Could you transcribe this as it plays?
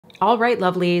All right,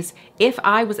 lovelies, if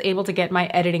I was able to get my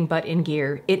editing butt in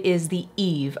gear, it is the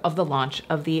eve of the launch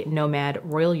of the Nomad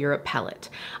Royal Europe palette.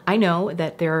 I know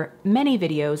that there are many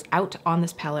videos out on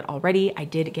this palette already. I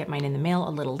did get mine in the mail a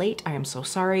little late. I am so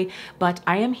sorry, but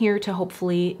I am here to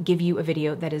hopefully give you a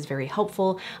video that is very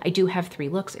helpful. I do have 3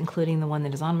 looks, including the one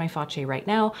that is on my Swatches right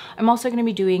now. I'm also going to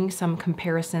be doing some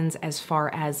comparisons as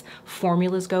far as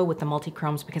formulas go with the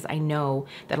Multichromes, because I know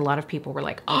that a lot of people were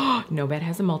like, oh, Nomad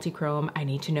has a Multichrome. I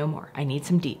need to know more. I need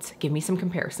some deets. Give me some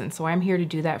comparisons. So I'm here to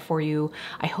do that for you.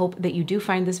 I hope that you do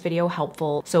find this video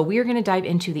helpful. So we are going to dive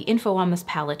into the info on this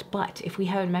palette, but if we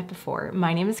haven't met before,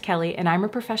 my name is Kelly and I'm a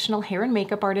professional hair and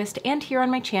makeup artist, and here on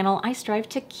my channel I strive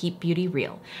to keep beauty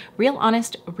real. Real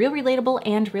honest, real relatable,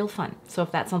 and real fun. So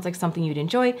if that sounds like something you'd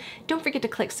enjoy, don't forget to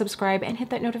click subscribe and hit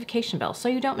that notification bell so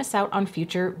you don't miss out on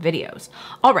future videos.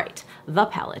 All right, the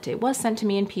palette. It was sent to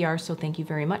me in PR, so thank you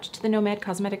very much to the Nomad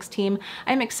Cosmetics team.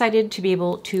 I'm excited to be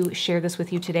able to share this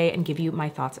with you today and give you my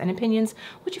thoughts and opinions,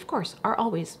 which of course are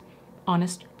always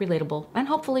honest, relatable, and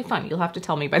hopefully fun. You'll have to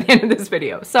tell me by the end of this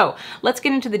video. So let's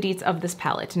get into the deets of this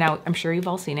palette. Now, I'm sure you've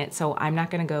all seen it, so I'm not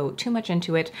gonna go too much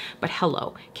into it, but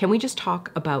hello, can we just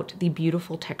talk about the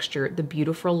beautiful texture, the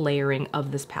beautiful layering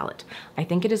of this palette? I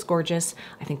think it is gorgeous.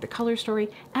 I think the color story,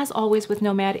 as always with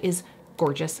Nomad, is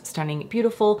gorgeous, stunning,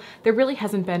 beautiful. There really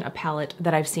hasn't been a palette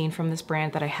that I've seen from this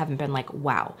brand that I haven't been like,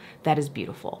 wow, that is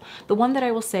beautiful. The one that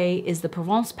I will say is the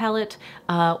Provence palette.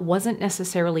 Wasn't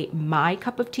necessarily my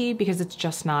cup of tea because it's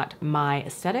just not my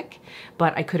aesthetic,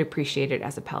 but I could appreciate it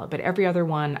as a palette. But every other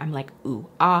one, I'm like, ooh,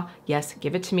 ah, yes,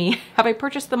 give it to me. Have I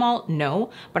purchased them all? No,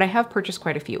 but I have purchased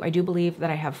quite a few. I do believe that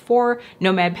I have 4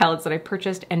 Nomad palettes that I've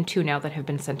purchased and 2 now that have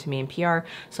been sent to me in PR.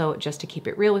 So just to keep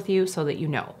it real with you so that you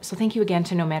know. So thank you again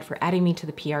to Nomad for adding me to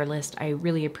the PR list. I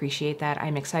really appreciate that.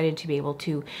 I'm excited to be able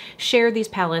to share these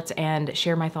palettes and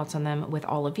share my thoughts on them with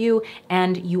all of you.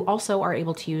 And you also are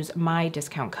able to use my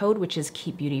discount code, which is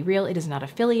KEEPBEAUTYREAL. It is not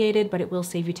affiliated, but it will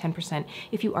save you 10%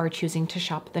 if you are choosing to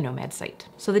shop the Nomad site.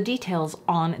 So the details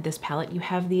on this palette, you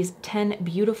have these 10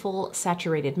 beautiful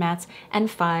saturated mattes and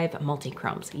 5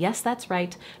 multichromes. Yes, that's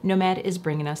right. Nomad is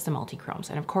bringing us the multichromes.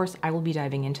 And of course, I will be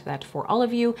diving into that for all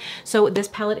of you. So this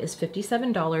palette is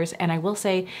 $57. And I will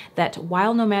say that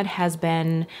while Nomad has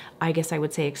been, I guess I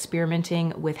would say,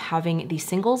 experimenting with having the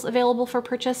singles available for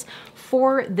purchase,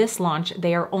 for this launch,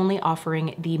 they are only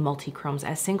offering the multichromes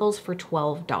as singles for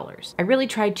 $12. I really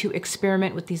tried to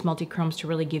experiment with these multichromes to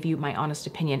really give you my honest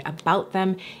opinion about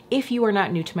them. If you are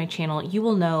not new to my channel, you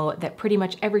will know that pretty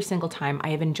much every single time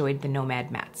I have enjoyed the Nomad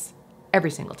mattes.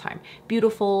 Every single time.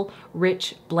 Beautiful,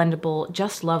 rich, blendable,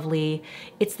 just lovely.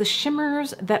 It's the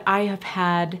shimmers that I have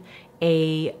had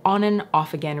a on and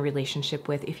off again relationship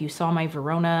with. If you saw my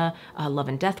Verona Love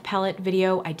and Death palette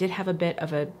video, I did have a bit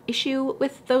of an issue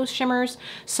with those shimmers.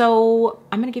 So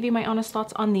I'm gonna give you my honest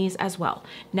thoughts on these as well.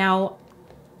 Now,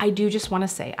 I do just wanna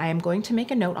say, I am going to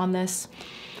make a note on this.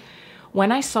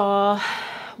 When I saw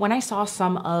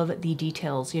some of the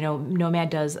details, you know,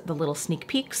 Nomad does the little sneak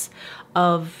peeks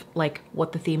of like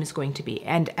what the theme is going to be.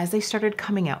 And as they started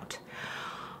coming out,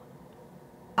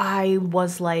 I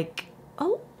was like,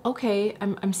 oh, okay,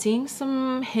 I'm seeing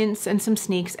some hints and some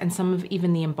sneaks and some of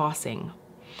even the embossing.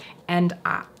 And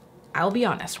I'll be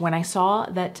honest, when I saw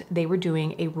that they were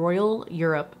doing a Royal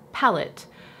Europe palette,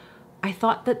 I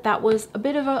thought that that was a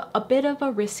bit of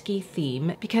a risky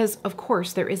theme, because of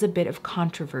course there is a bit of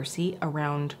controversy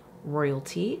around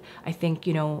royalty. I think,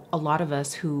 you know, a lot of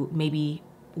us who maybe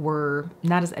were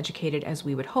not as educated as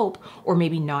we would hope, or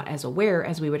maybe not as aware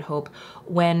as we would hope,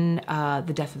 when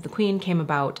the death of the Queen came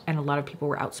about, and a lot of people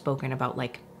were outspoken about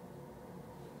like,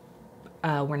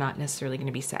 we're not necessarily going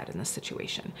to be sad in this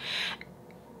situation.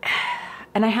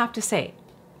 And I have to say,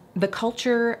 the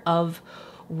culture of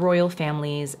royal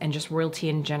families and just royalty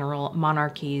in general,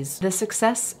 monarchies, the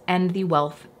success and the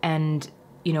wealth and,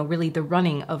 you know, really the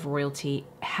running of royalty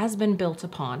has been built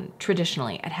upon,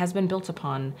 traditionally, it has been built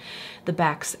upon the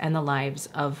backs and the lives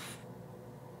of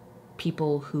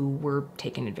people who were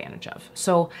taken advantage of.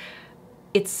 So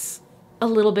it's a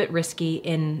little bit risky,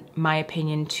 in my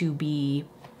opinion, to be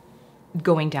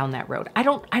going down that road. I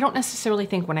don't necessarily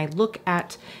think, when I look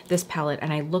at this palette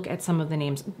and I look at some of the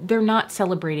names, they're not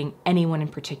celebrating anyone in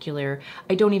particular.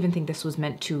 I don't even think this was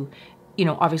meant to, you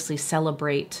know, obviously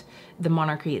celebrate the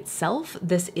monarchy itself.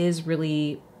 This is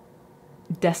really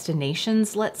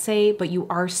destinations, let's say, but you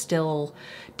are still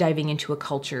diving into a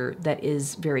culture that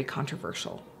is very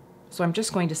controversial. So I'm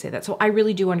just going to say that. So I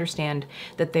really do understand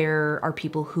that there are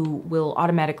people who will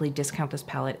automatically discount this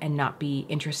palette and not be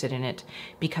interested in it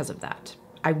because of that.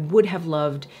 I would have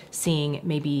loved seeing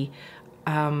maybe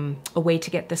a way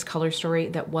to get this color story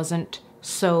that wasn't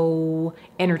so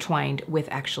intertwined with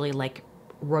actually like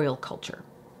royal culture.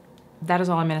 That is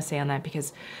all I'm gonna say on that,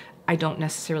 because I don't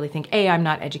necessarily think, A, I'm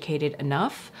not educated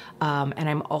enough, and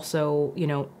I'm also, you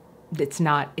know, it's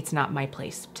not my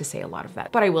place to say a lot of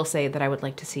that. But I will say that I would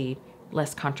like to see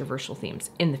less controversial themes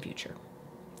in the future.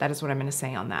 That is what I'm gonna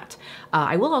say on that.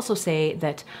 I will also say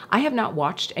that I have not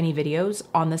watched any videos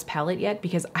on this palette yet,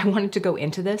 because I wanted to go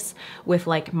into this with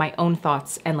like my own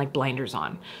thoughts and like blinders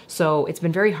on. So it's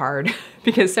been very hard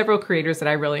because several creators that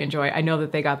I really enjoy, I know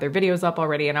that they got their videos up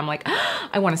already, and I'm like,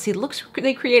 I wanna see the looks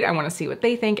they create, I wanna see what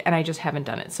they think, and I just haven't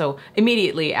done it. So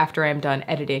immediately after I'm done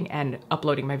editing and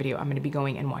uploading my video, I'm gonna be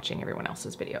going and watching everyone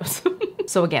else's videos.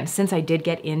 So again, since I did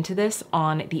get into this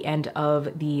on the end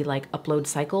of the like upload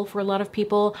cycle for a lot of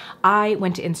people, I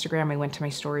went to Instagram, I went to my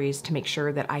stories to make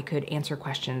sure that I could answer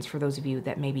questions for those of you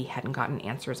that maybe hadn't gotten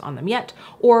answers on them yet,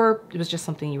 or it was just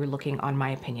something you were looking on my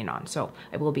opinion on. So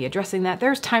I will be addressing that.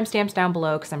 There's timestamps down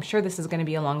below because I'm sure this is going to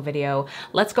be a long video.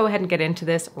 Let's go ahead and get into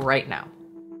this right now.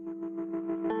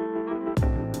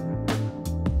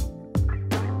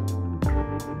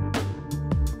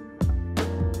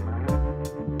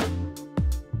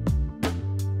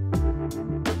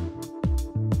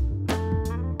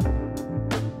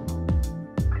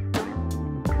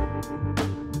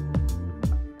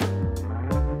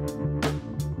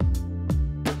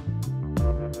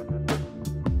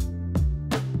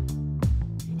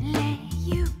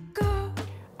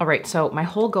 All right, so my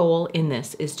whole goal in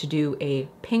this is to do a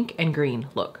pink and green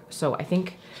look. So I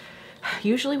think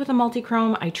usually with a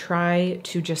multi-chrome, I try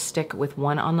to just stick with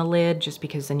one on the lid just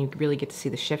because then you really get to see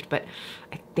the shift. But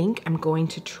I think I'm going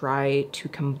to try to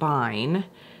combine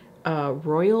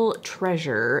Royal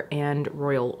Treasure and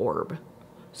Royal Orb.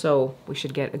 So we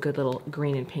should get a good little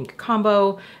green and pink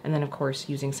combo. And then of course,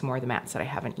 using some more of the mattes that I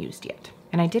haven't used yet.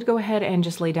 And I did go ahead and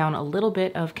just lay down a little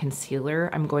bit of concealer.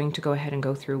 I'm going to go ahead and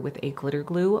go through with a glitter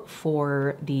glue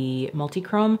for the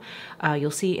Multichrome.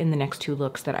 You'll see in the next two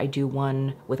looks that I do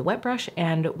one with a wet brush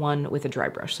and one with a dry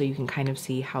brush. So you can kind of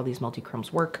see how these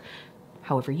Multichromes work,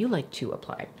 however you like to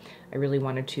apply. I really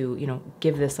wanted to, you know,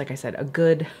 give this, like I said, a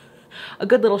good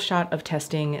little shot of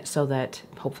testing so that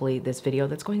hopefully this video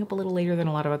that's going up a little later than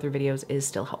a lot of other videos is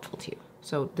still helpful to you.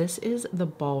 So this is the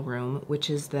Ballroom, which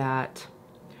is that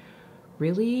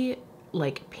really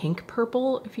like pink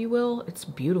purple, if you will. It's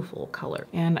beautiful color.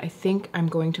 And I think I'm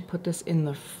going to put this in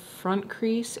the front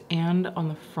crease and on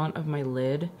the front of my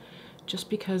lid, just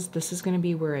because this is going to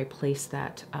be where I place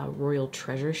that Royal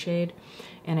Treasure shade.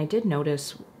 And I did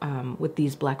notice with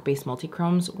these black base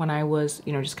multichromes, when I was,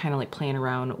 you know, just kind of like playing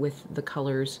around with the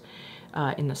colors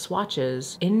in the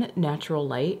swatches, in natural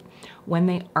light, when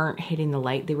they aren't hitting the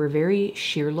light, they were very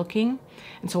sheer looking.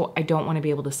 And so I don't want to be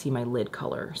able to see my lid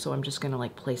color. So I'm just going to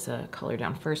like place a color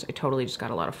down first. I totally just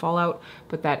got a lot of fallout,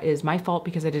 but that is my fault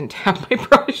because I didn't tap my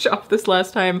brush off this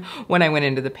last time when I went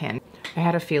into the pan. I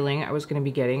had a feeling I was going to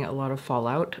be getting a lot of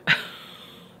fallout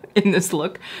in this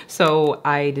look, so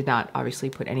I did not obviously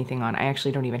put anything on. I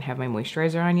actually don't even have my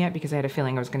moisturizer on yet because I had a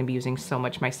feeling I was going to be using so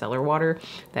much micellar water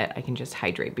that I can just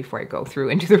hydrate before I go through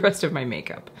and do the rest of my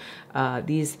makeup.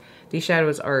 These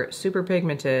shadows are super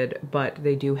pigmented, but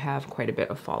they do have quite a bit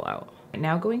of fallout.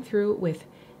 Now going through with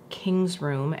King's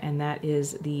Room, and that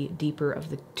is the deeper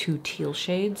of the two teal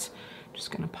shades. Just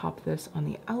gonna pop this on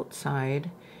the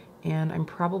outside, and I'm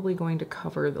probably going to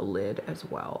cover the lid as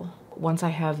well. Once I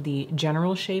have the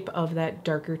general shape of that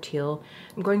darker teal,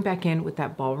 I'm going back in with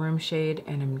that Ballroom shade,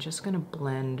 and I'm just gonna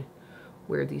blend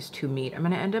where these two meet. I'm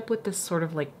gonna end up with this sort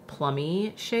of like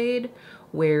plummy shade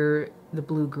where the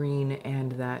blue-green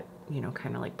and that, you know,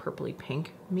 kind of like purpley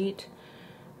pink meet.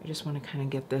 I just wanna kind of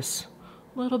get this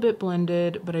a little bit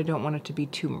blended, but I don't want it to be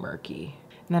too murky.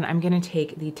 And then I'm gonna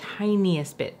take the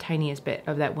tiniest bit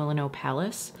of that Willow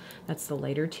Palace. That's the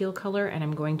lighter teal color, and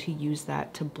I'm going to use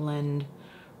that to blend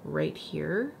right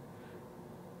here.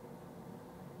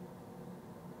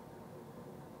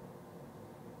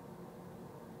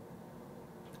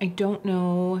 I don't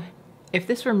know, if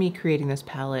this were me creating this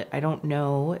palette, I don't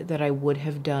know that I would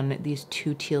have done these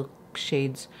two teal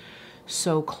shades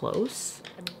so close.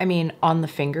 I mean, on the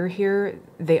finger here,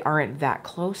 they aren't that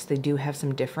close. They do have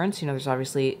some difference. You know, there's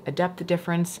obviously a depth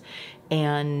difference,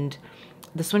 and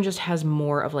this one just has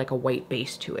more of like a white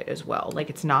base to it as well. Like,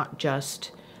 it's not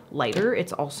just lighter,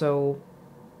 it's also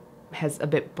has a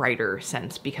bit brighter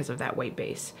sense because of that white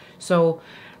base. So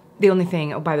the only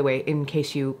thing, oh, by the way, in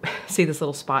case you see this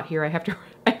little spot here, I have to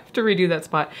redo that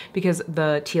spot because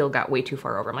the teal got way too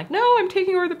far over. I'm like, no, I'm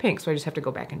taking over the pink, so I just have to go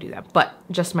back and do that. But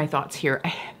just my thoughts here.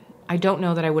 I don't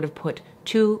know that I would have put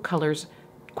two colors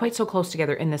quite so close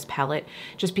together in this palette,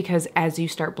 just because as you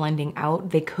start blending out,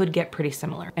 they could get pretty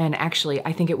similar. And actually,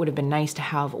 I think it would have been nice to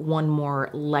have one more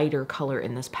lighter color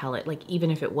in this palette, like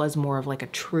even if it was more of like a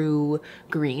true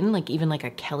green, like even like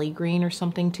a Kelly green or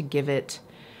something, to give it,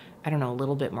 I don't know, a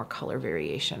little bit more color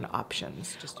variation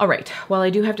options. All right, well,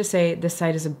 I do have to say this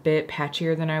side is a bit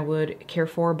patchier than I would care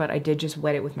for, but I did just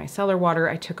wet it with my cellar water.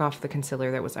 I took off the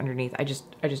concealer that was underneath. I just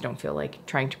don't feel like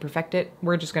trying to perfect it.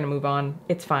 We're just gonna move on.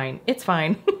 It's fine, it's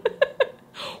fine.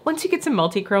 Once you get some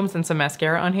Multichromes and some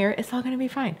mascara on here, it's all gonna be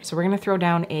fine. So we're gonna throw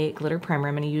down a glitter primer.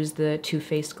 I'm gonna use the Too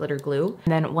Faced glitter glue.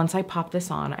 And then once I pop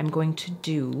this on, I'm going to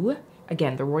do,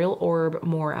 again, the Royal Orb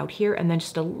more out here, and then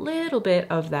just a little bit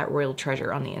of that Royal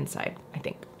Treasure on the inside, I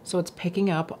think. So it's picking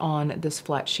up on this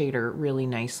flat shader really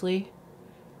nicely.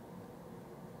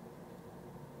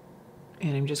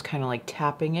 And I'm just kind of like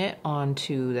tapping it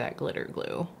onto that glitter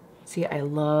glue. See, I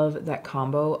love that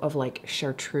combo of like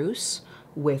chartreuse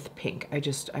with pink.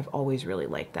 I've always really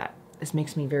liked that. This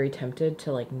makes me very tempted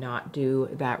to like not do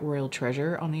that Royal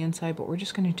Treasure on the inside, but we're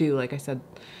just gonna do, like I said,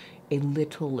 a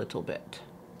little bit.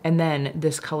 And then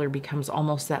this color becomes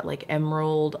almost that like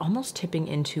emerald, almost tipping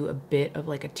into a bit of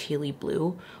like a tealy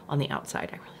blue on the outside.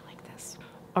 I really like this.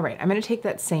 All right, I'm gonna take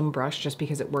that same brush just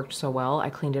because it worked so well. I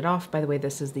cleaned it off. By the way,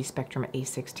 this is the Spectrum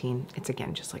A16. It's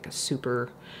again, just like a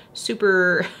super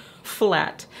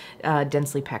flat,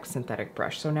 densely packed synthetic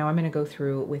brush. So now I'm gonna go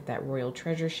through with that Royal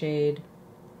Treasure shade.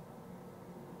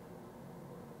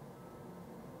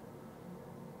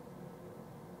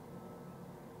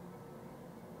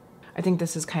 I think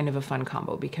this is kind of a fun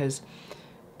combo because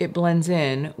it blends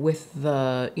in with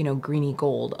the, you know, greeny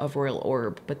gold of Royal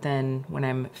Orb, but then when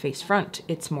I'm face front,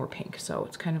 it's more pink. So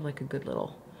it's kind of like a good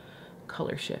little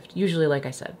color shift. Usually, like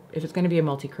I said, if it's gonna be a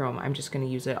multi-chrome, I'm just gonna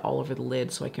use it all over the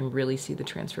lid so I can really see the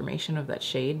transformation of that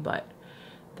shade, but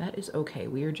that is okay.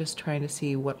 We are just trying to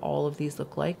see what all of these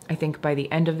look like. I think by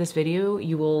the end of this video,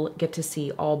 you will get to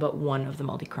see all but one of the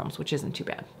multi-chromes, which isn't too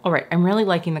bad. All right, I'm really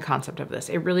liking the concept of this.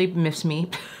 It really miffs me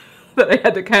that I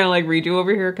had to kind of like redo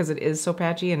over here because it is so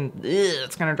patchy, and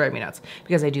it's gonna drive me nuts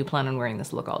because I do plan on wearing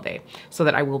this look all day, so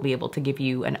that I will be able to give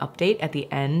you an update at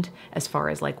the end as far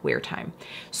as like wear time.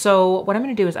 So what I'm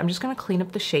gonna do is I'm just gonna clean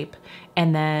up the shape,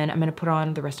 and then I'm gonna put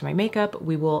on the rest of my makeup.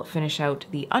 We will finish out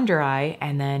the under eye,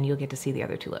 and then you'll get to see the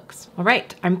other two looks. All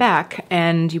right, I'm back,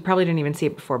 and you probably didn't even see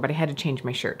it before, but I had to change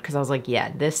my shirt because I was like,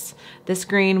 yeah, this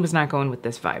green was not going with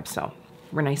this vibe, so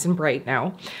we're nice and bright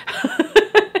now.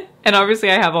 And obviously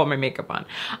I have all my makeup on.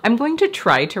 I'm going to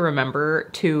try to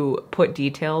remember to put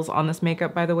details on this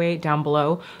makeup, by the way, down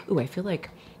below. Ooh, I feel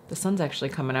like the sun's actually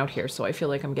coming out here, so I feel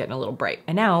like I'm getting a little bright.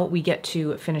 And now we get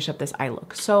to finish up this eye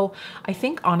look. So I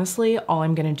think honestly, all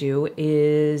I'm gonna do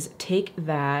is take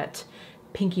that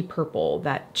pinky purple,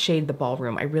 that shade, the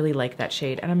Ballroom. I really like that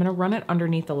shade. And I'm gonna run it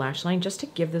underneath the lash line just to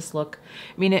give this look.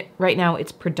 I mean, right now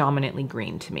it's predominantly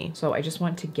green to me. So I just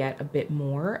want to get a bit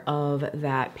more of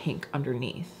that pink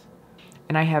underneath.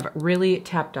 And I have really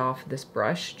tapped off this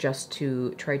brush just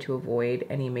to try to avoid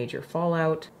any major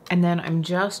fallout. And then I'm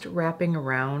just wrapping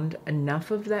around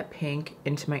enough of that pink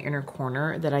into my inner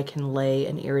corner that I can lay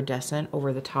an iridescent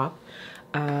over the top.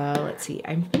 Let's see,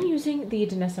 I've been using the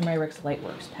Danessa Myricks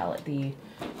Lightworks palette.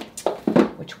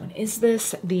 Which one is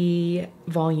this? The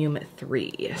Volume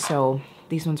 3. So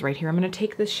these ones right here. I'm gonna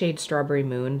take this shade Strawberry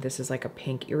Moon. This is like a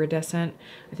pink iridescent.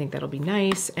 I think that'll be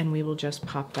nice. And we will just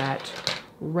pop that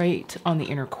right on the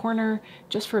inner corner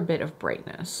just for a bit of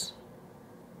brightness.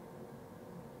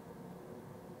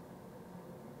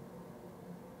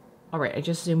 All right, I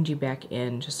just zoomed you back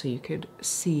in just so you could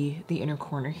see the inner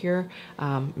corner here.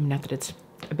 Not that it's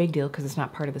a big deal because it's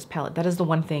not part of this palette. That is the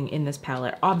one thing in this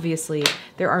palette. Obviously,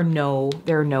 there are no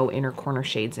inner corner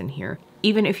shades in here.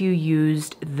 Even if you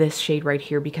used this shade right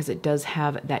here, because it does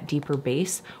have that deeper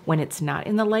base, when it's not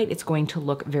in the light, it's going to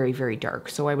look very, very dark.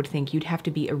 So I would think you'd have to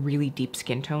be a really deep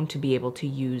skin tone to be able to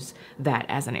use that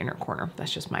as an inner corner.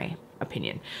 That's just my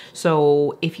opinion.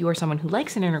 So if you are someone who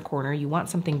likes an inner corner, you want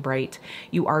something bright,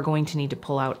 you are going to need to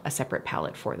pull out a separate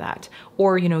palette for that.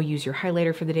 Or, you know, use your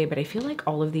highlighter for the day. But I feel like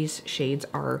all of these shades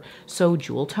are so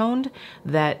jewel toned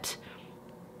that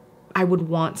I would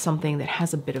want something that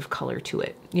has a bit of color to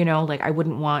it. You know, like I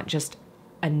wouldn't want just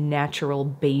a natural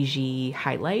beigey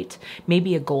highlight.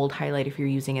 Maybe a gold highlight if you're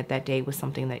using it that day with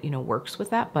something that, you know, works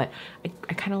with that, but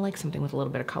I kind of like something with a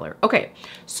little bit of color. Okay,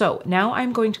 so now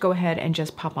I'm going to go ahead and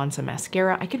just pop on some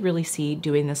mascara. I could really see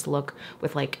doing this look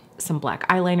with like some black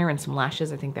eyeliner and some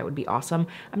lashes. I think that would be awesome.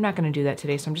 I'm not gonna do that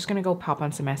today, so I'm just gonna go pop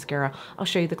on some mascara. I'll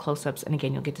show you the close-ups, and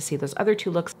again, you'll get to see those other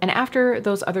two looks. And after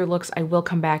those other looks, I will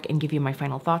come back and give you my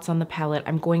final thoughts on the palette.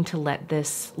 I'm going to let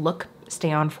this look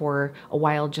stay on for a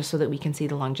while just so that we can see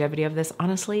the longevity of this.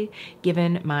 Honestly,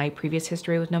 given my previous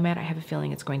history with Nomad, I have a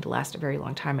feeling it's going to last a very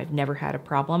long time. I've never had a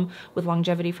problem with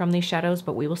longevity from these shadows,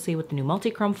 but we will see with the new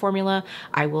Multichrome formula.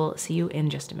 I will see you in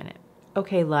just a minute.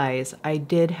 Okay, lies, I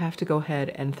did have to go ahead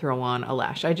and throw on a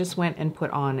lash. I just went and put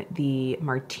on the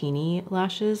Martini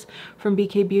lashes from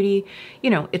BK Beauty. You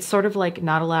know, it's sort of like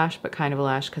not a lash, but kind of a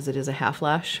lash because it is a half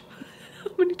lash.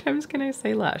 How many times can I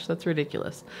say lash? That's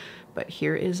ridiculous. But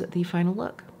here is the final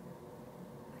look.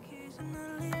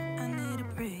 Occasionally, I need to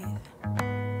breathe.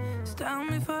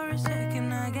 Stop me for a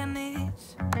second, I got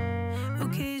needs.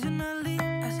 Occasionally,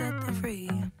 I set them free.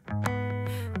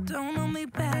 Don't hold me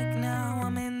back now,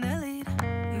 I'm in the lead.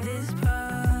 This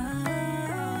part,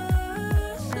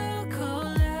 so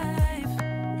cold life.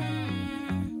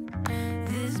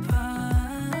 This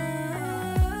part,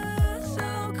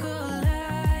 so cold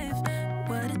life.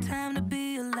 What a time to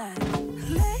be alive.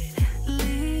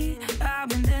 Lately, I've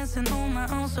been dancing on my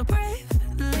own so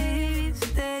bravely.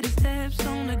 Steady steps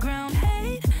on the ground.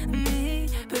 Hate me,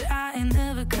 but I ain't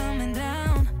never coming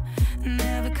down.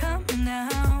 Never coming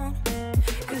down.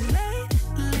 Cause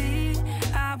lately,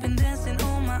 I've been dancing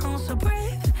on my own so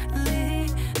bravely.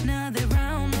 Now they're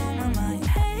round on my mind.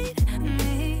 Hate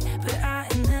me, but I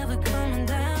ain't never coming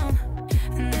down.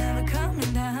 Never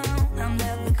coming down. I'm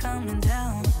never coming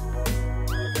down.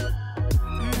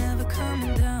 Never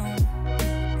coming down.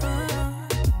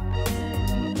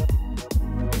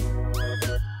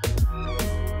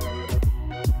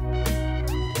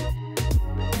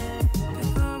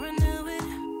 Before I knew it,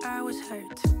 I was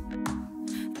hurt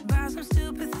by some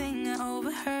stupid thing I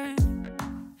overheard.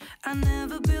 I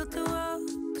never built a wall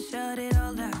to shut it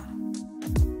all out,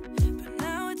 but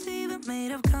now it's even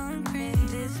made of concrete.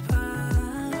 This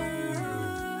part,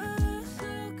 so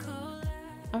cold.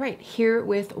 All right, here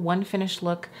with one finished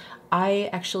look. I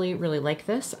actually really like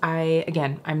this.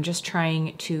 I'm just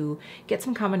trying to get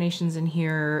some combinations in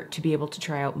here to be able to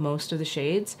try out most of the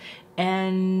shades.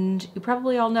 And you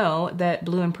probably all know that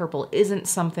blue and purple isn't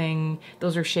something,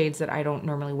 those are shades that I don't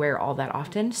normally wear all that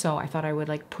often. So I thought I would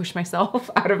like push myself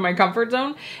out of my comfort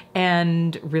zone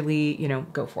and really, you know,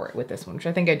 go for it with this one, which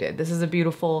I think I did. This is a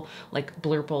beautiful like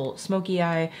blurple smoky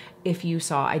eye. If you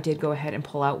saw, I did go ahead and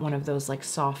pull out one of those like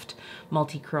soft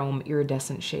multi-chrome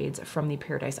iridescent shades from the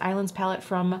Paradise Islands palette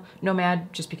from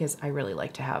Nomad, just because I really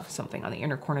like to have something on the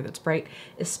inner corner that's bright,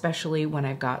 especially when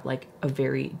I've got like a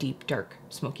very deep dark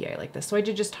smoky eye like this. So I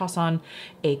did just toss on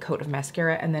a coat of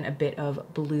mascara and then a bit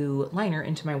of blue liner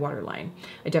into my waterline.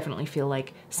 I definitely feel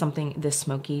like something this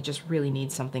smoky just really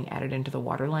needs something added into the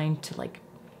waterline to like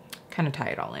kind of tie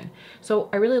it all in. So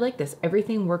I really like this.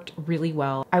 Everything worked really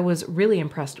well. I was really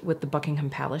impressed with the Buckingham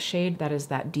Palace shade. That is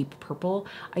that deep purple.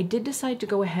 I did decide to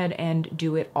go ahead and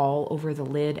do it all over the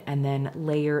lid and then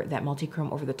layer that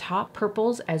Multichrome over the top.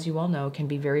 Purples, as you all know, can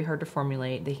be very hard to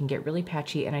formulate. They can get really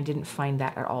patchy, and I didn't find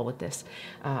that at all with this.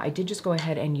 I did just go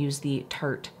ahead and use the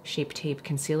Tarte Shape Tape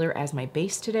Concealer as my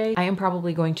base today. I am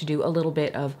probably going to do a little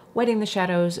bit of wetting the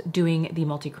shadows, doing the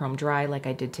Multichrome dry like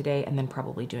I did today, and then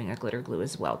probably doing a glitter glue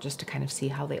as well, just to kind of see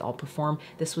how they all perform.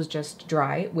 This was just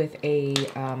dry with a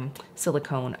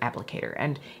silicone applicator,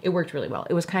 and it worked really well.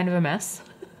 It was kind of a mess.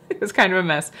 It was kind of a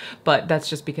mess, but that's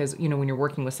just because, you know, when you're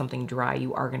working with something dry,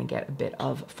 you are going to get a bit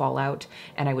of fallout,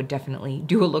 and I would definitely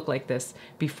do a look like this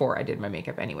before I did my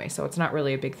makeup anyway, so it's not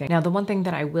really a big thing. Now, the one thing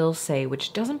that I will say,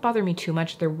 which doesn't bother me too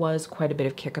much, there was quite a bit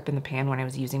of kick up in the pan when I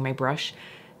was using my brush.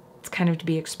 It's kind of to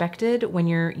be expected when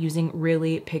you're using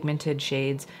really pigmented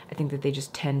shades. I think that they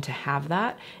just tend to have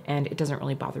that, and it doesn't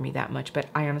really bother me that much. But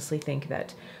I honestly think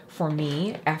that for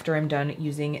me, after I'm done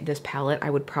using this palette,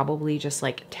 I would probably just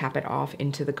like tap it off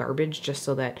into the garbage just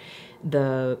so that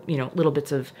the, you know, little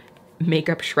bits of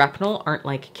makeup shrapnel aren't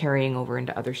like carrying over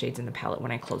into other shades in the palette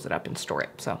when I close it up and store it.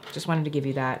 So just wanted to give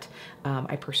you that. I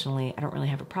don't really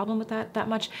have a problem with that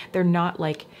much. They're not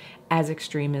like as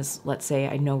extreme as, let's say,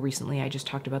 I know recently I just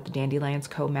talked about the Dandelions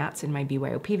Co mattes in my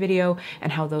BYOP video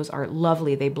and how those are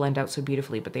lovely. They blend out so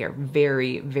beautifully, but they are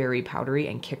very, very powdery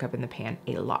and kick up in the pan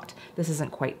a lot. This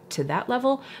isn't quite to that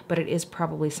level, but it is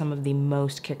probably some of the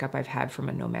most kick up I've had from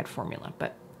a Nomad formula.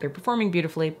 But they're performing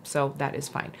beautifully, so that is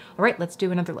fine. All right, let's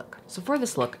do another look. So for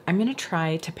this look, I'm gonna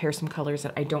try to pair some colors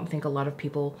that I don't think a lot of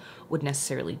people would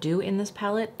necessarily do in this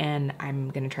palette, and I'm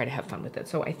gonna try to have fun with it.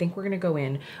 So I think we're gonna go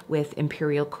in with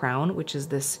Imperial Crown, which is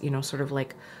this, you know, sort of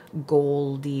like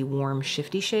goldy, warm,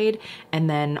 shifty shade, and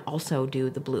then also do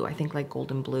the blue. I think like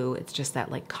golden blue, it's just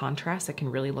that like contrast that can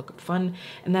really look fun.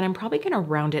 And then I'm probably gonna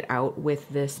round it out with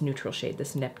this neutral shade,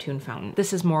 this Neptune Fountain.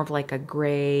 This is more of like a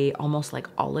gray, almost like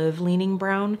olive leaning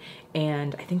brown. Crown,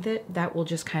 and I think that that will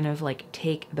just kind of like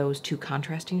take those two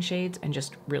contrasting shades and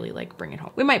just really like bring it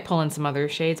home. We might pull in some other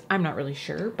shades, I'm not really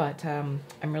sure, but I'm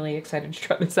really excited to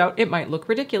try this out. It might look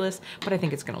ridiculous, but I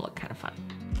think it's gonna look kind of fun.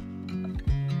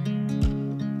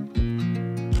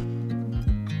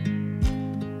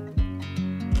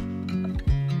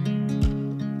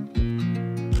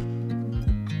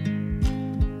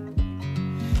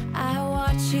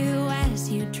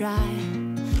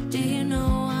 Do you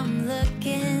know I'm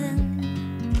looking,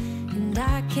 and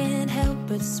I can't help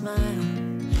but smile?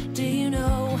 Do you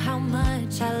know how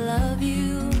much I love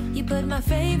you? You put my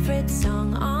favorite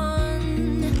song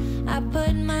on, I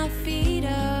put my feet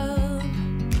up,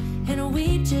 and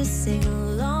we just sing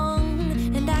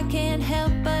along, and I can't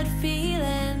help but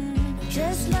feeling,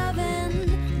 just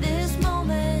loving this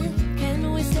moment.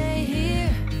 Can we stay here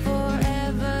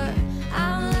forever?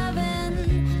 I'm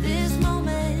loving this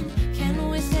moment. Can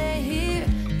we stay here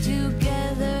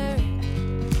together?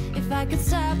 If I could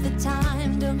stop the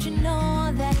time, don't you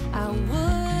know that I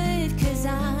would? 'Cause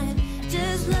I'm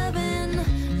just loving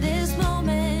this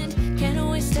moment. Can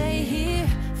we stay here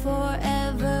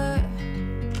forever?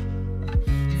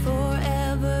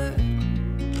 Forever.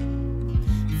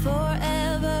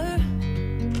 Forever.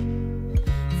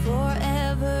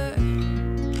 Forever.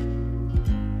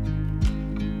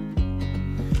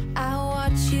 I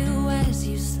watch you as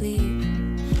you sleep.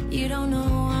 You don't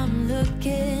know I'm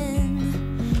looking.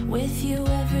 With you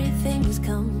everything's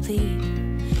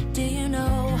complete. Do you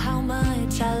know how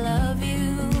much I love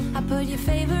you? I put your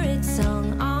favorite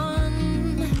song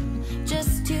on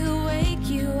just to wake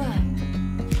you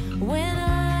up. When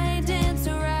I dance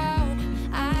around,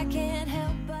 I can't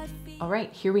help but feel. All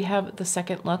right, here we have the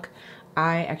second look.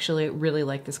 I actually really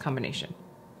like this combination.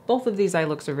 Both of these eye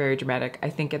looks are very dramatic. I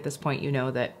think at this point you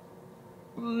know that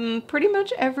pretty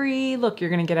much every look you're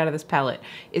gonna get out of this palette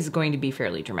is going to be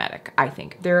fairly dramatic, I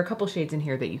think. There are a couple shades in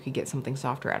here that you could get something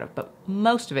softer out of, but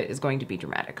most of it is going to be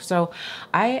dramatic. So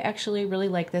I actually really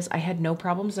like this. I had no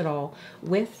problems at all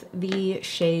with the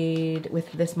shade,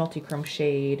 with this Multichrome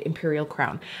shade, Imperial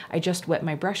Crown. I just wet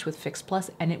my brush with Fix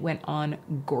Plus and it went on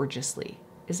gorgeously.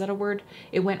 Is that a word?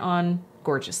 It went on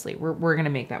gorgeously. We're gonna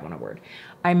make that one a word.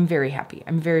 I'm very happy.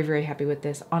 I'm very, very happy with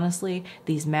this. Honestly,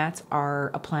 these mattes are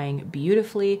applying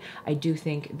beautifully. I do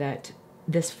think that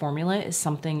this formula is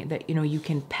something that, you know, you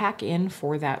can pack in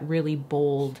for that really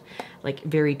bold, like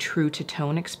very true to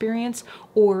tone experience,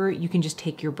 or you can just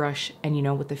take your brush and, you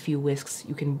know, with a few whisks,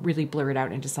 you can really blur it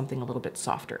out into something a little bit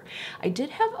softer. I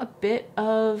did have a bit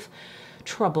of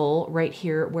trouble right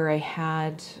here where I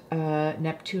had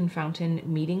Neptune Fountain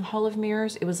meeting Hall of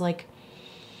Mirrors. It was like,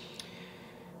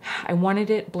 I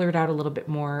wanted it blurred out a little bit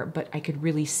more, but I could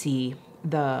really see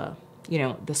the, you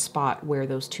know, the spot where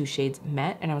those two shades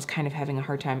met, and I was kind of having a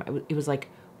hard time. It was like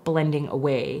blending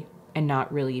away and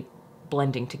not really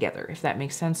blending together, if that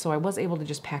makes sense. So I was able to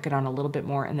just pack it on a little bit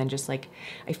more, and then just like,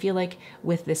 I feel like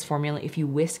with this formula, if you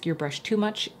whisk your brush too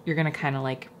much, you're gonna kind of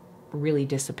like really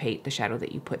dissipate the shadow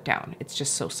that you put down. It's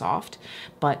just so soft,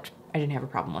 but I didn't have a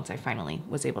problem once I finally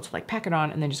was able to like pack it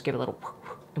on and then just get a little,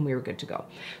 and we were good to go.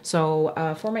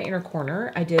 So for my inner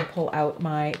corner, I did pull out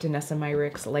my Danessa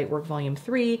Myricks Lightwork Volume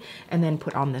 3 and then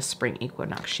put on this Spring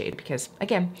Equinox shade because,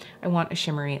 again, I want a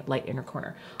shimmery light inner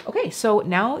corner. Okay, so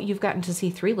now you've gotten to see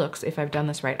 3 looks if I've done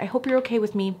this right. I hope you're okay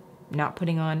with me not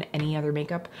putting on any other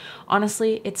makeup.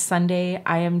 Honestly, it's Sunday.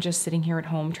 I am just sitting here at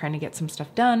home trying to get some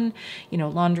stuff done, you know,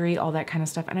 laundry, all that kind of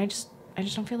stuff, and I just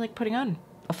don't feel like putting on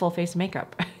a full face of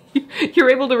makeup. You're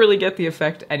able to really get the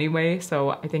effect anyway,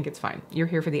 so I think it's fine. You're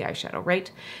here for the eyeshadow, right?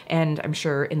 And I'm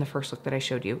sure in the first look that I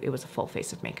showed you, it was a full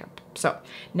face of makeup. So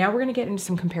now we're gonna get into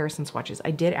some comparison swatches.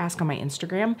 I did ask on my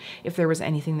Instagram if there was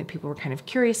anything that people were kind of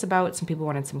curious about. Some people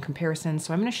wanted some comparisons,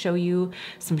 so I'm gonna show you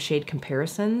some shade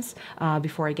comparisons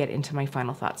before I get into my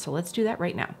final thoughts. So let's do that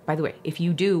right now. By the way, if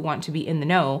you do want to be in the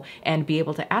know and be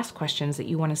able to ask questions that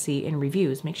you wanna see in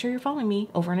reviews, make sure you're following me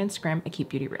over on Instagram at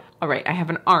KEEPBEAUTYREAL. All right, I have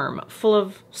an arm full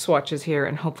of swatches here,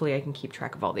 and hopefully I can keep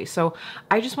track of all these. So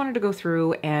I just wanted to go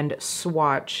through and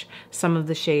swatch some of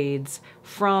the shades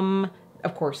from,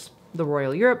 of course, the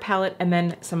Royal Europe palette, and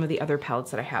then some of the other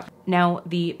palettes that I have. Now,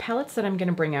 the palettes that I'm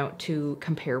gonna bring out to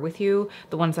compare with you,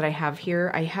 the ones that I have here,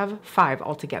 I have 5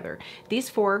 altogether. These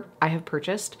 4 I have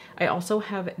purchased. I also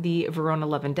have the Verona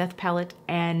Love and Death palette,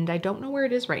 and I don't know where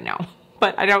it is right now.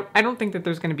 But I don't think that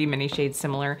there's gonna be many shades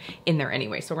similar in there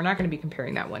anyway, so we're not gonna be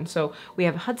comparing that one. So we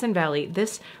have Hudson Valley.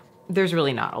 This there's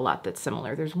really not a lot that's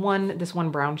similar. There's this one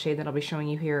brown shade that I'll be showing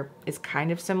you here is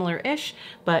kind of similar-ish,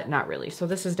 but not really. So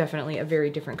this is definitely a very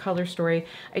different color story.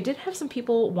 I did have some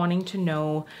people wanting to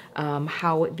know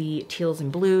how the teals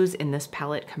and blues in this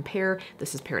palette compare.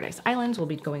 This is Paradise Islands. We'll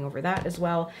be going over that as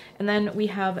well. And then we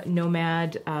have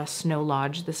Nomad Snow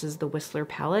Lodge. This is the Whistler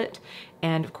palette.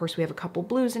 And of course we have a couple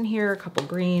blues in here, a couple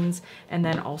greens, and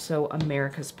then also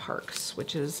America's Parks,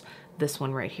 which is this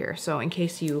one right here. So in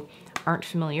case you aren't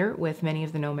familiar with many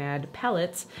of the Nomad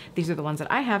palettes, these are the ones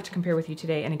that I have to compare with you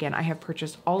today. And again, I have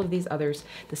purchased all of these others.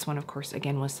 This one, of course,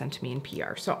 again, was sent to me in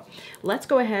PR. So let's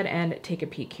go ahead and take a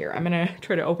peek here. I'm gonna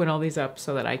try to open all these up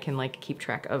so that I can like keep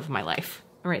track of my life.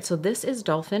 All right, so this is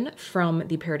Dolphin from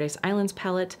the Paradise Islands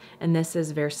palette, and this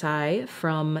is Versailles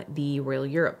from the Royal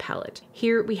Europe palette.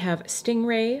 Here we have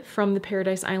Stingray from the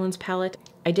Paradise Islands palette.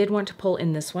 I did want to pull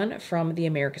in this one from the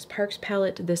America's Parks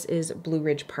palette. This is Blue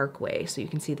Ridge Parkway. So you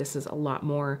can see this is a lot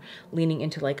more leaning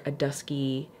into like a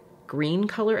dusky green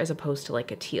color as opposed to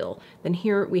like a teal. Then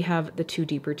here we have the two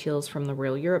deeper teals from the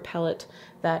Royal Europe palette.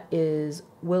 That is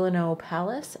Willow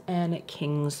Palace and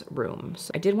King's Room.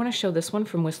 So I did want to show this one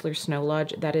from Whistler Snow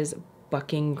Lodge. That is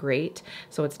Bucking Great.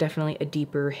 So it's definitely a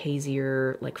deeper,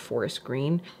 hazier, like forest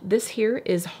green. This here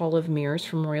is Hall of Mirrors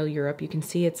from Royal Europe. You can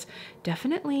see it's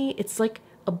definitely, it's like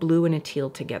a blue and a teal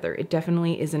together. It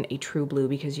definitely isn't a true blue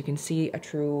because you can see a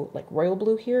true like royal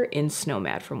blue here in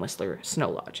Nomad from Whistler Snow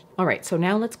Lodge. All right, so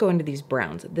now let's go into these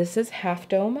browns. This is Half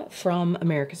Dome from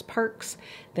America's Parks.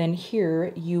 Then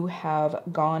here you have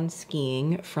Gone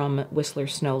Skiing from Whistler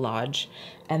Snow Lodge.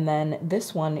 And then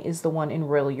this one is the one in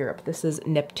Royal Europe. This is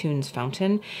Neptune's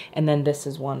Fountain. And then this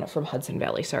is one from Hudson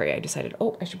Valley. Sorry, I decided,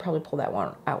 oh, I should probably pull that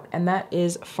one out. And that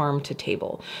is Farm to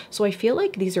Table. So I feel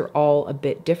like these are all a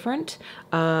bit different.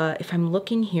 If I'm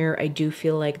looking here, I do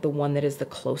feel like the one that is the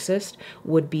closest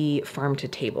would be Farm to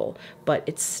Table. But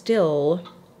it's still,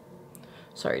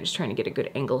 sorry, just trying to get a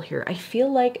good angle here. I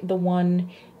feel like the one,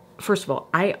 first of all,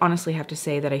 I honestly have to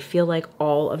say that I feel like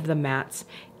all of the mattes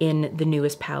in the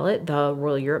newest palette, the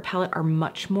Royal Europe palette, are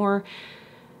much more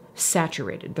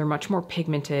saturated. They're much more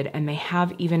pigmented and they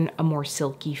have even a more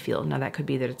silky feel. Now that could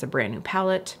be that it's a brand new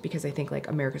palette because I think like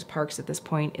America's Parks at this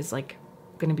point is like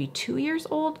gonna be 2 years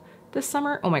old this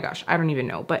summer. Oh my gosh, I don't even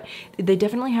know, but they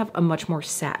definitely have a much more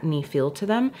satiny feel to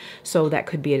them. So that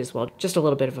could be it as well. Just a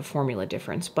little bit of a formula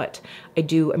difference, but I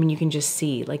mean, you can just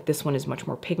see like this one is much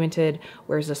more pigmented,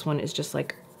 whereas this one is just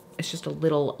like, it's just a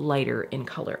little lighter in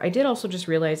color. I did also just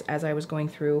realize as I was going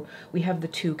through, we have the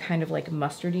two kind of like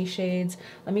mustardy shades.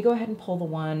 Let me go ahead and pull the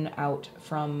one out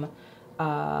from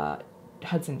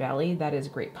Hudson Valley. That is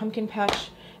Great Pumpkin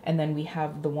Patch. And then we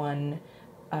have the one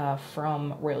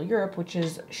from Royal Europe, which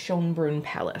is Schönbrunn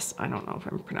Palace. I don't know if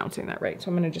I'm pronouncing that right, so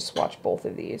I'm gonna just swatch both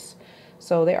of these.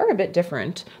 So they are a bit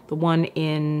different. The one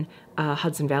in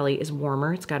Hudson Valley is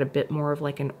warmer. It's got a bit more of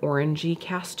like an orangey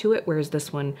cast to it, whereas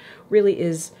this one really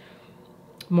is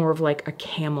more of like a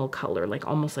camel color, like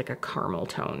almost like a caramel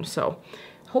tone. So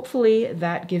hopefully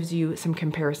that gives you some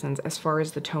comparisons as far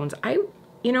as the tones. I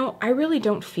really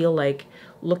don't feel like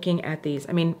looking at these.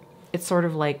 I mean, it's sort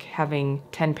of like having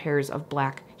 10 pairs of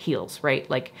black heels, right?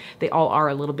 Like they all are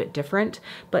a little bit different,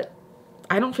 but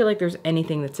I don't feel like there's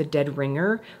anything that's a dead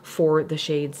ringer for the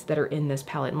shades that are in this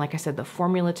palette. And like I said, the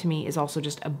formula to me is also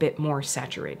just a bit more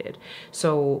saturated.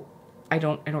 So I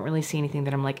don't really see anything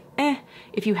that I'm like,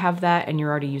 if you have that and you're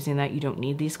already using that, you don't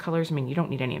need these colors. I mean, you don't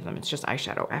need any of them. It's just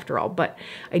eyeshadow after all. But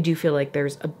I do feel like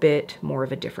there's a bit more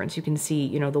of a difference. You can see,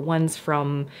 you know, the ones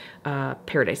from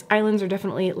Paradise Islands are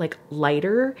definitely like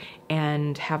lighter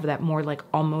and have that more like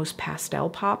almost pastel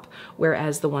pop,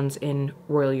 whereas the ones in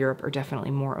Royal Europe are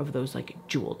definitely more of those like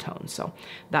jewel tones. So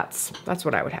that's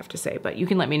what I would have to say. But you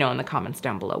can let me know in the comments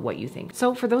down below what you think.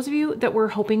 So for those of you that were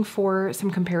hoping for some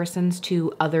comparisons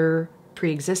to other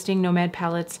pre-existing Nomad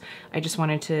palettes, I just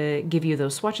wanted to give you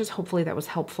those swatches. Hopefully that was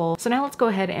helpful. So now let's go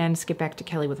ahead and skip back to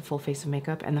Kelly with a full face of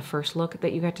makeup and the first look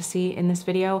that you got to see in this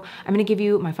video. I'm gonna give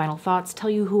you my final thoughts, tell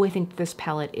you who I think this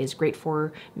palette is great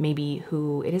for, maybe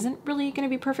who it isn't really gonna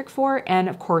be perfect for, and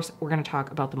of course, we're gonna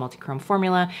talk about the Multichrome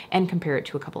formula and compare it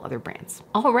to a couple other brands.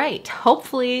 All right,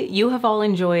 hopefully you have all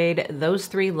enjoyed those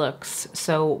 3 looks.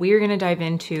 So we are gonna dive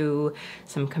into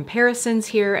some comparisons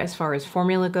here as far as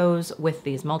formula goes with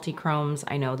these Multichromes.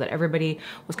 I know that everybody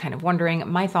was kind of wondering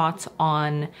my thoughts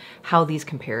on how these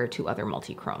compare to other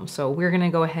Multichromes. So we're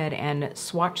gonna go ahead and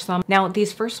swatch some. Now,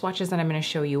 these first swatches that I'm gonna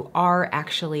show you are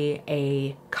actually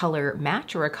a color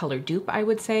match or a color dupe, I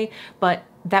would say, but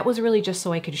that was really just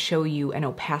so I could show you an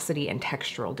opacity and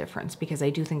textural difference, because I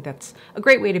do think that's a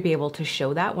great way to be able to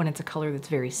show that when it's a color that's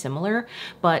very similar.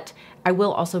 But I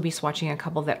will also be swatching a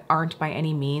couple that aren't by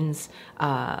any means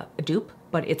a dupe,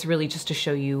 but it's really just to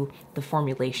show you the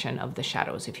formulation of the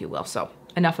shadows, if you will. So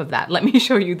enough of that. Let me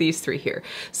show you these three here.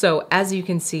 So as you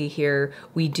can see here,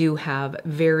 we do have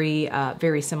very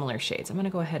similar shades. I'm gonna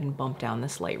go ahead and bump down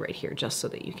this light right here just so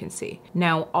that you can see.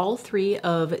 Now, all three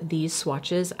of these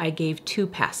swatches, I gave 2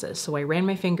 passes. So I ran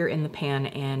my finger in the pan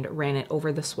and ran it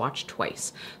over the swatch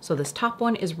twice. So this top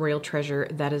one is Royal Treasure.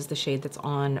 That is the shade that's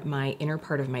on my inner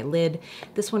part of my lid.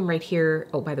 This one right here,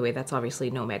 oh, by the way, that's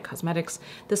obviously Nomad Cosmetics.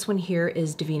 This one here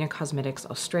is Divina Cosmetics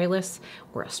Australis,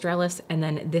 and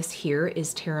then this here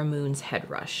is Terra Moon's Head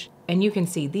Rush. And you can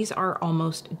see these are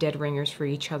almost dead ringers for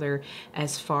each other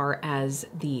as far as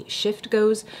the shift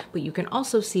goes, but you can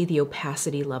also see the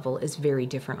opacity level is very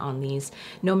different on these.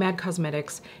 Nomad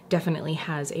Cosmetics definitely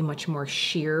has a much more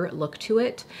sheer look to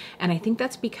it, and I think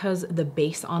that's because the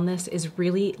base on this is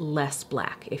really less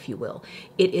black, if you will.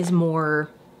 It is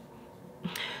more...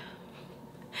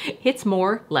 it's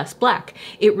more less black.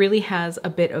 It really has a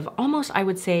bit of almost, I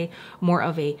would say, more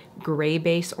of a gray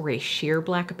base or a sheer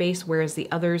black base, whereas the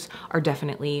others are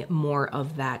definitely more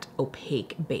of that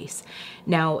opaque base.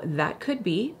 Now, that could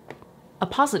be a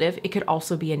positive, it could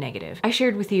also be a negative. I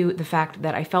shared with you the fact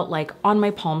that I felt like on my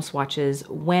palm swatches,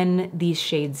 when these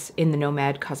shades in the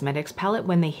Nomad Cosmetics palette,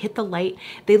 when they hit the light,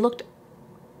 they looked,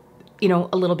 you know,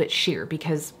 a little bit sheer,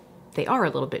 because they are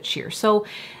a little bit sheer. So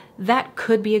that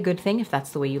could be a good thing if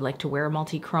that's the way you like to wear a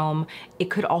multi-chrome.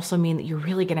 It could also mean that you're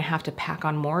really gonna have to pack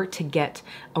on more to get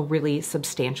a really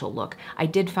substantial look. I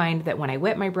did find that when I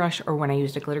wet my brush or when I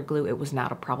used a glitter glue, it was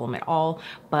not a problem at all,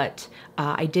 but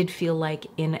I did feel like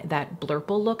in that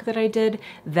blurple look that I did,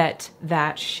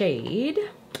 that shade,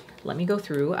 let me go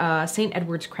through, St.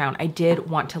 Edward's Crown, I did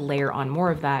want to layer on more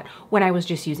of that when I was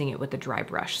just using it with the dry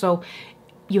brush. So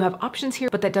you have options here,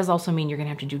 but that does also mean you're gonna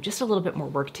have to do just a little bit more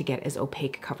work to get as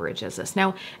opaque coverage as this.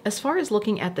 Now, as far as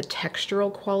looking at the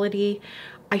textural quality,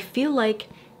 I feel like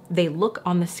they look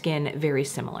on the skin very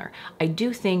similar. I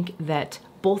do think that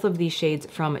both of these shades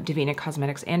from Divina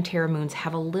Cosmetics and Terra Moon's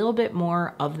have a little bit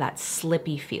more of that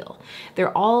slippy feel.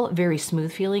 They're all very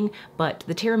smooth feeling, but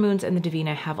the Terra Moon's and the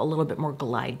Divina have a little bit more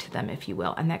glide to them, if you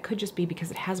will, and that could just be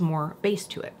because it has more base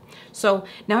to it. So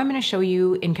now I'm gonna show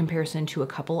you in comparison to a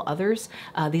couple others.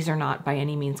 These are not by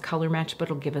any means color match, but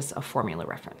it'll give us a formula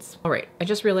reference. All right, I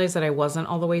just realized that I wasn't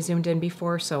all the way zoomed in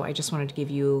before, so I just wanted to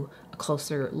give you a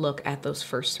closer look at those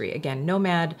first three. Again,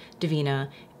 Nomad,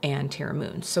 Divina, and Terra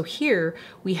Moon. So here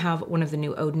we have one of the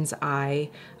new Odin's Eye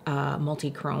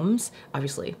Multichromes,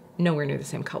 obviously nowhere near the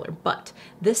same color, but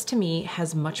this to me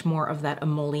has much more of that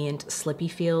emollient slippy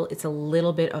feel. It's a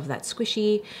little bit of that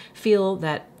squishy feel,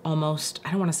 that almost, I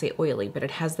don't want to say oily, but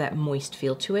it has that moist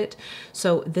feel to it.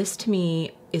 So this to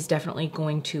me is definitely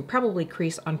going to probably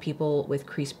crease on people with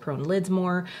crease prone lids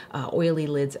more, oily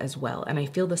lids as well. And I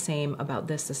feel the same about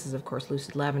this. This is of course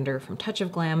Lucid Lavender from Touch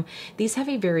of Glam. These have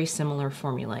a very similar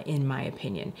formula in my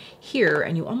opinion. Here,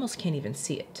 and you almost can't even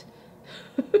see it.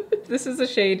 This is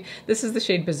the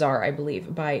shade Bizarre, I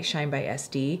believe, by Shine by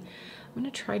SD. I'm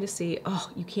gonna try to see, oh,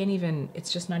 you can't even,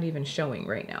 it's just not even showing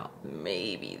right now.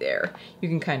 Maybe there, you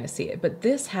can kind of see it. But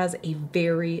this has a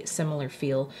very similar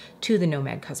feel to the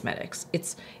Nomad Cosmetics.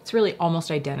 It's really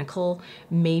almost identical.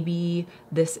 Maybe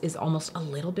this is almost a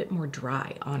little bit more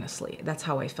dry, honestly. That's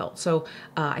how I felt. So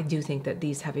I do think that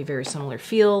these have a very similar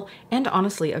feel and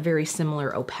honestly a very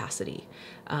similar opacity.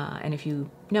 And if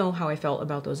you know how I felt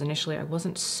about those initially, I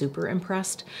wasn't super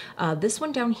impressed. This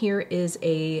one down here is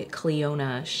a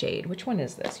Cleona shade. Which one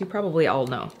is this? You probably all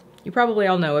know. You probably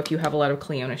all know if you have a lot of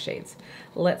Cleona shades.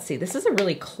 Let's see, this is a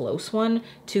really close one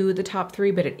to the top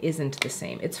three, but it isn't the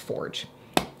same. It's Forge.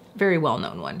 Very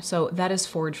well-known one. So that is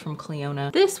Forge from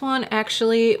Cleona. This one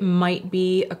actually might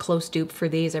be a close dupe for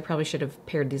these. I probably should have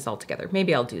paired these all together.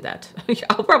 Maybe I'll do that.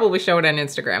 I'll probably show it on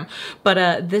Instagram.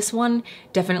 But this one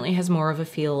definitely has more of a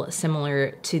feel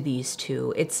similar to these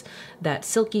two. It's that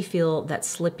silky feel, that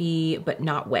slippy but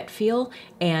not wet feel,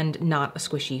 and not a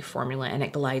squishy formula, and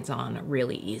it glides on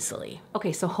really easily.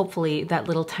 Okay, so hopefully that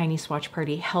little tiny swatch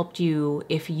party helped you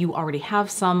if you already have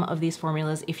some of these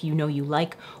formulas, if you know you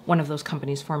like one of those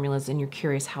companies' formulas and you're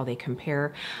curious how they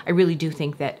compare. I really do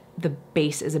think that the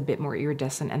base is a bit more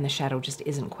iridescent and the shadow just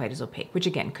isn't quite as opaque, which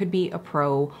again could be a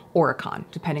pro or a con,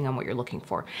 depending on what you're looking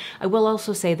for. I will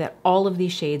also say that all of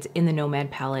these shades in the Nomad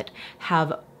palette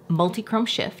have Multichrome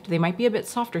shift. They might be a bit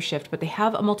softer shift, but they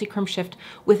have a Multichrome shift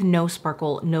with no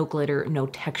sparkle, no glitter, no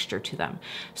texture to them.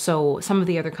 So some of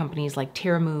the other companies like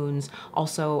Terra Moons,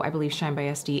 also I believe Shine by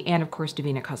SD, and of course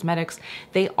Divina Cosmetics,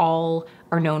 they all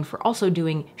are known for also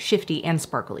doing shifty and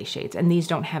sparkly shades, and these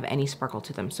don't have any sparkle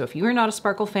to them. So if you are not a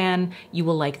sparkle fan, you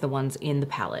will like the ones in the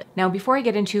palette. Now, before I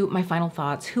get into my final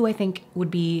thoughts, who I think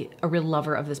would be a real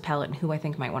lover of this palette and who I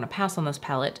think might want to pass on this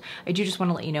palette, I do just want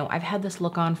to let you know I've had this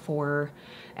look on for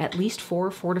at least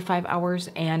 4 to 5 hours,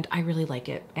 and I really like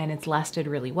it, and it's lasted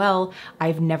really well.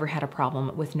 I've never had a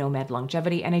problem with Nomad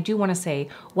longevity, and I do want to say,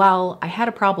 while I had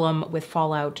a problem with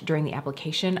fallout during the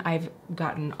application, I've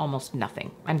gotten almost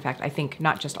nothing. In fact, I think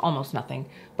not just almost nothing,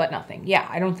 but nothing. Yeah,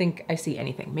 I don't think I see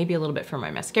anything. Maybe a little bit from my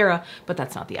mascara, but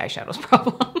that's not the eyeshadow's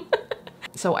problem.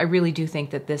 So I really do think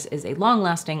that this is a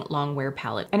long-lasting, long-wear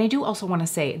palette. And I do also want to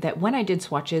say that when I did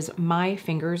swatches, my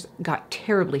fingers got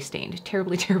terribly stained,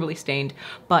 terribly stained.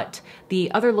 But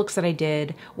the other looks that I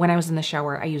did when I was in the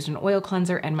shower, I used an oil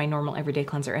cleanser and my normal everyday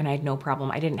cleanser, and I had no problem.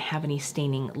 I didn't have any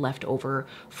staining left over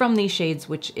from these shades,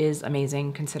 which is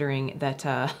amazing considering that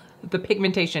the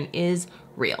pigmentation is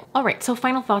real. All right, so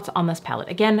final thoughts on this palette.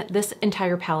 Again, this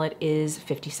entire palette is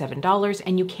 $57,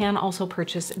 and you can also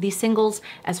purchase the singles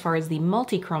as far as the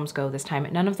multi-chromes go this time.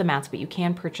 None of the mattes, but you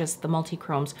can purchase the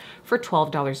multi-chromes for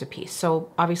 $12 a piece.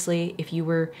 So obviously, if you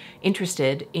were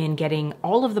interested in getting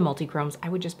all of the multi-chromes, I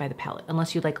would just buy the palette,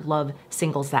 unless you like love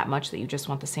singles that much that you just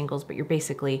want the singles, but you're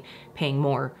basically paying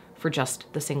more for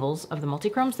just the singles of the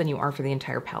multi-chromes than you are for the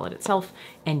entire palette itself,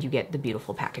 and you get the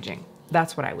beautiful packaging.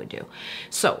 That's what I would do.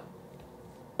 So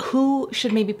who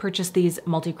should maybe purchase these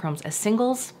multi-chromes as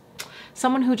singles?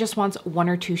 Someone who just wants 1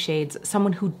 or 2 shades,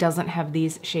 someone who doesn't have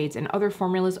these shades in other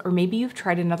formulas, or maybe you've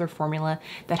tried another formula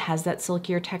that has that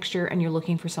silkier texture and you're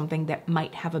looking for something that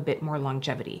might have a bit more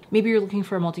longevity. Maybe you're looking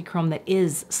for a multi-chrome that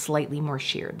is slightly more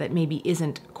sheer, that maybe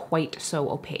isn't quite so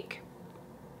opaque.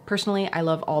 Personally, I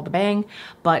love all the bang,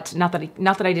 but not that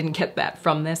I didn't get that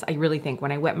from this. I really think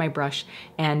when I wet my brush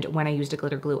and when I used a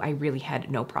glitter glue, I really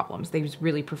had no problems. They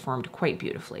really performed quite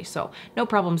beautifully. So no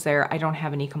problems there. I don't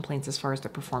have any complaints as far as the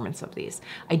performance of these.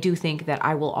 I do think that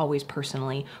I will always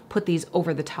personally put these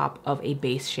over the top of a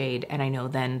base shade, and I know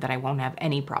then that I won't have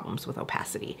any problems with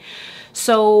opacity.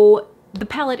 So the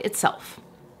palette itself.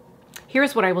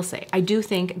 Here's what I will say. I do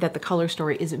think that the color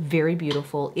story is very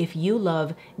beautiful if you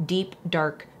love deep,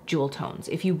 dark jewel tones.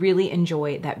 If you really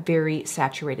enjoy that very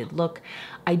saturated look,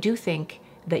 I do think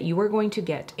that you are going to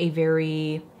get a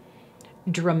very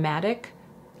dramatic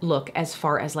look as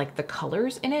far as like the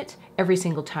colors in it every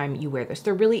single time you wear this.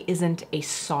 There really isn't a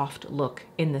soft look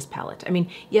in this palette. I mean,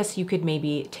 yes, you could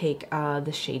maybe take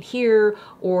this shade here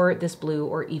or this blue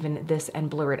or even this and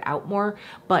blur it out more,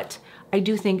 but I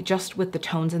do think just with the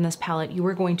tones in this palette, you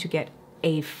are going to get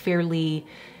a fairly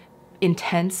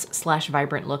intense /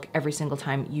 vibrant look every single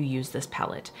time you use this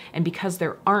palette. And because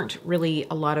there aren't really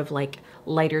a lot of like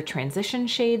lighter transition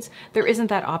shades, there isn't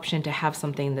that option to have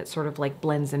something that sort of like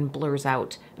blends and blurs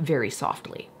out very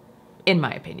softly. In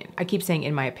my opinion. I keep saying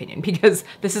in my opinion because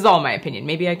this is all my opinion.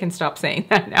 Maybe I can stop saying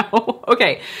that now.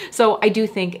 Okay, so I do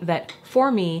think that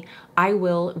for me, I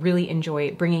will really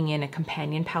enjoy bringing in a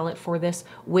companion palette for this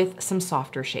with some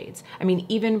softer shades. I mean,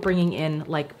 even bringing in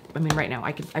like, I mean, right now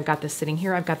I've got this sitting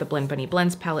here. I've got the Blend Bunny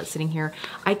Blends palette sitting here.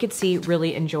 I could see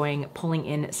really enjoying pulling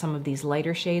in some of these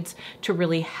lighter shades to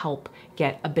really help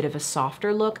get a bit of a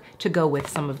softer look to go with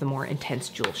some of the more intense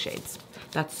jewel shades.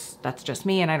 That's just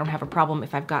me, and I don't have a problem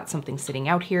if I've got something sitting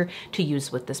out here to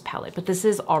use with this palette. But this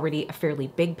is already a fairly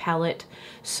big palette,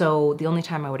 so the only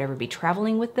time I would ever be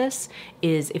traveling with this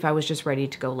is if I was just ready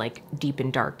to go like deep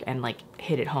and dark and like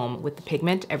hit it home with the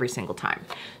pigment every single time.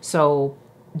 So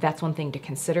that's one thing to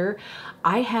consider.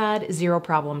 I had 0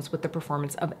 problems with the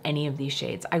performance of any of these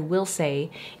shades. I will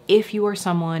say, if you are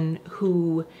someone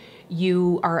who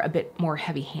you are a bit more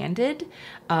heavy-handed,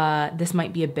 this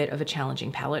might be a bit of a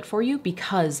challenging palette for you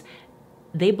because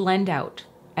they blend out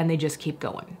and they just keep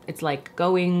going. It's like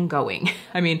going.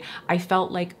 I mean, I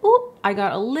felt like, oop, I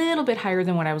got a little bit higher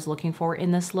than what I was looking for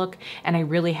in this look, and I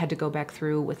really had to go back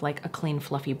through with like a clean,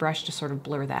 fluffy brush to sort of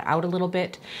blur that out a little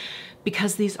bit.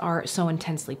 Because these are so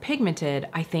intensely pigmented,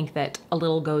 I think that a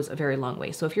little goes a very long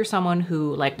way. So if you're someone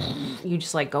who like, you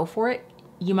just like go for it,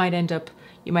 you might end up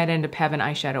having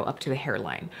eyeshadow up to the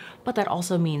hairline. But that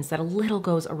also means that a little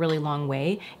goes a really long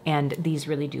way, and these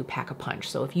really do pack a punch.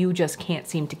 So if you just can't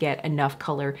seem to get enough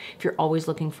color, if you're always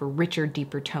looking for richer,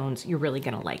 deeper tones, you're really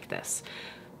gonna like this.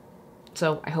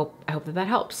 So I hope that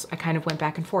helps. I kind of went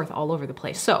back and forth all over the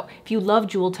place. So if you love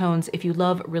jewel tones, if you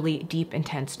love really deep,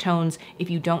 intense tones, if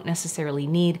you don't necessarily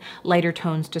need lighter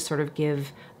tones to sort of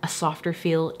give a softer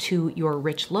feel to your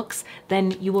rich looks,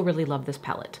 then you will really love this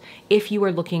palette. If you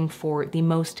are looking for the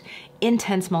most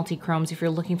intense multi-chromes, if you're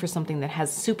looking for something that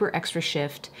has super extra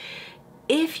shift,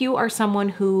 if you are someone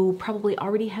who probably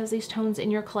already has these tones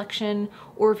in your collection,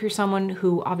 or if you're someone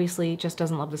who obviously just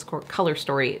doesn't love this color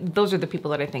story, those are the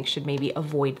people that I think should maybe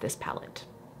avoid this palette.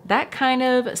 That kind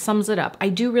of sums it up. I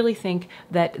do really think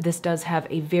that this does have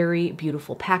a very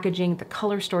beautiful packaging. The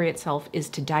color story itself is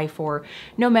to die for.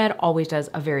 Nomad always does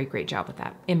a very great job with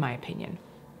that, in my opinion.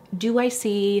 Do I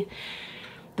see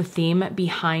the theme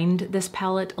behind this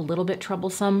palette a little bit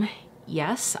troublesome?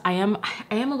 Yes, I am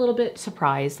a little bit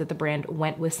surprised that the brand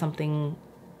went with something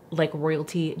like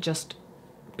royalty, just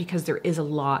because there is a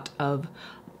lot of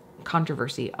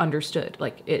controversy, understood.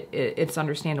 Like it's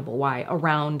understandable why,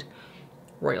 around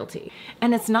royalty.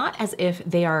 And it's not as if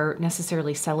they are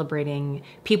necessarily celebrating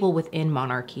people within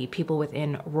monarchy, people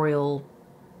within royal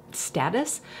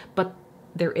status, but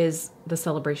there is the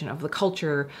celebration of the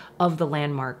culture, of the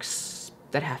landmarks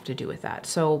that have to do with that.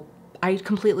 So I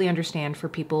completely understand for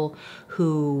people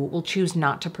who will choose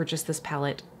not to purchase this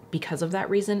palette because of that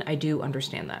reason. I do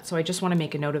understand that. So I just want to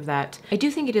make a note of that. I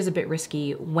do think it is a bit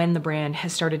risky when the brand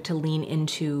has started to lean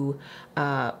into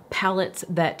palettes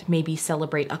that maybe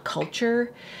celebrate a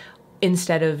culture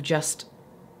instead of just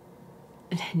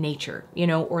nature, you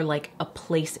know, or like a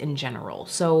place in general.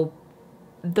 So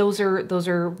those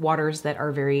are waters that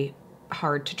are very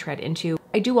hard to tread into.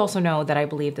 I do also know that I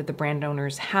believe that the brand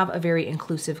owners have a very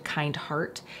inclusive, kind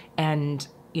heart and,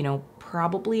 you know,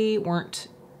 probably weren't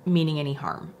meaning any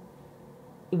harm.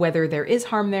 Whether there is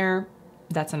harm there,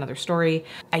 that's another story.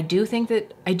 I do think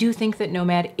that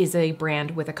Nomad is a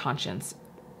brand with a conscience.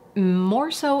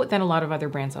 More so than a lot of other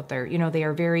brands out there. You know, they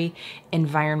are very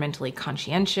environmentally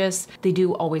conscientious. They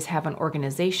do always have an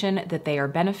organization that they are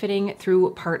benefiting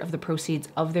through part of the proceeds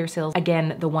of their sales.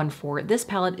 Again, the one for this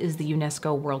palette is the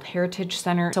UNESCO World Heritage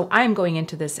Center. So I'm going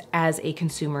into this as a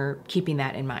consumer, keeping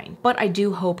that in mind. But I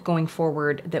do hope going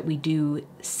forward that we do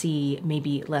see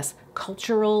maybe less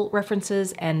cultural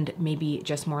references and maybe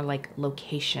just more like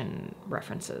location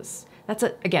references. That's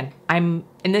it. Again,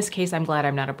 in this case, I'm glad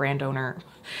I'm not a brand owner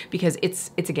because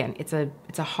it's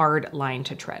a hard line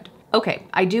to tread. Okay,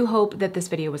 I do hope that this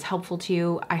video was helpful to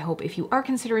you. I hope if you are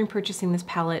considering purchasing this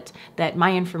palette that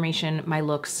my information, my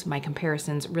looks, my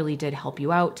comparisons really did help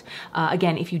you out.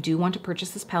 Again, if you do want to purchase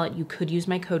this palette, you could use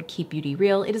my code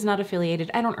KEEPBEAUTYREAL. It is not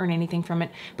affiliated. I don't earn anything from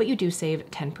it, but you do save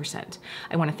 10%.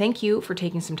 I want to thank you for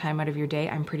taking some time out of your day.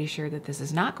 I'm pretty sure that this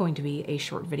is not going to be a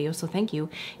short video, so thank you.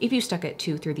 If you stuck it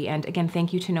through the end, again,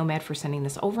 thank you to Nomad for sending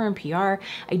this over in PR.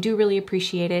 I do really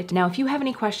appreciate it. Now, if you have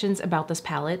any questions about this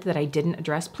palette that I didn't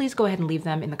address, please go ahead and leave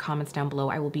them in the comments down below.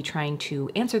 I will be trying to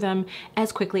answer them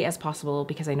as quickly as possible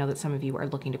because I know that some of you are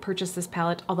looking to purchase this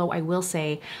palette. Although I will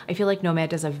say, I feel like Nomad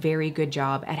does a very good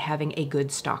job at having a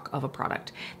good stock of a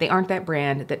product. They aren't that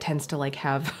brand that tends to like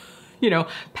have, you know,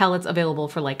 palettes available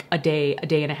for like a day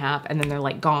and a half, and then they're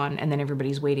like gone, and then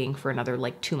everybody's waiting for another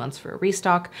like 2 months for a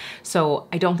restock. So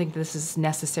I don't think this is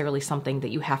necessarily something that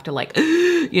you have to like,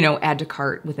 you know, add to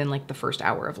cart within like the first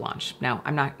hour of launch. Now,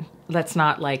 that's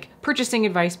not like purchasing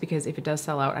advice, because if it does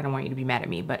sell out, I don't want you to be mad at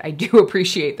me, but I do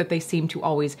appreciate that they seem to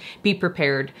always be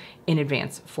prepared in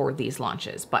advance for these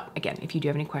launches. But again, if you do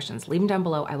have any questions, leave them down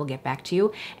below. I will get back to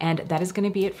you. And that is going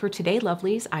to be it for today,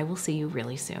 lovelies. I will see you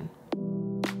really soon.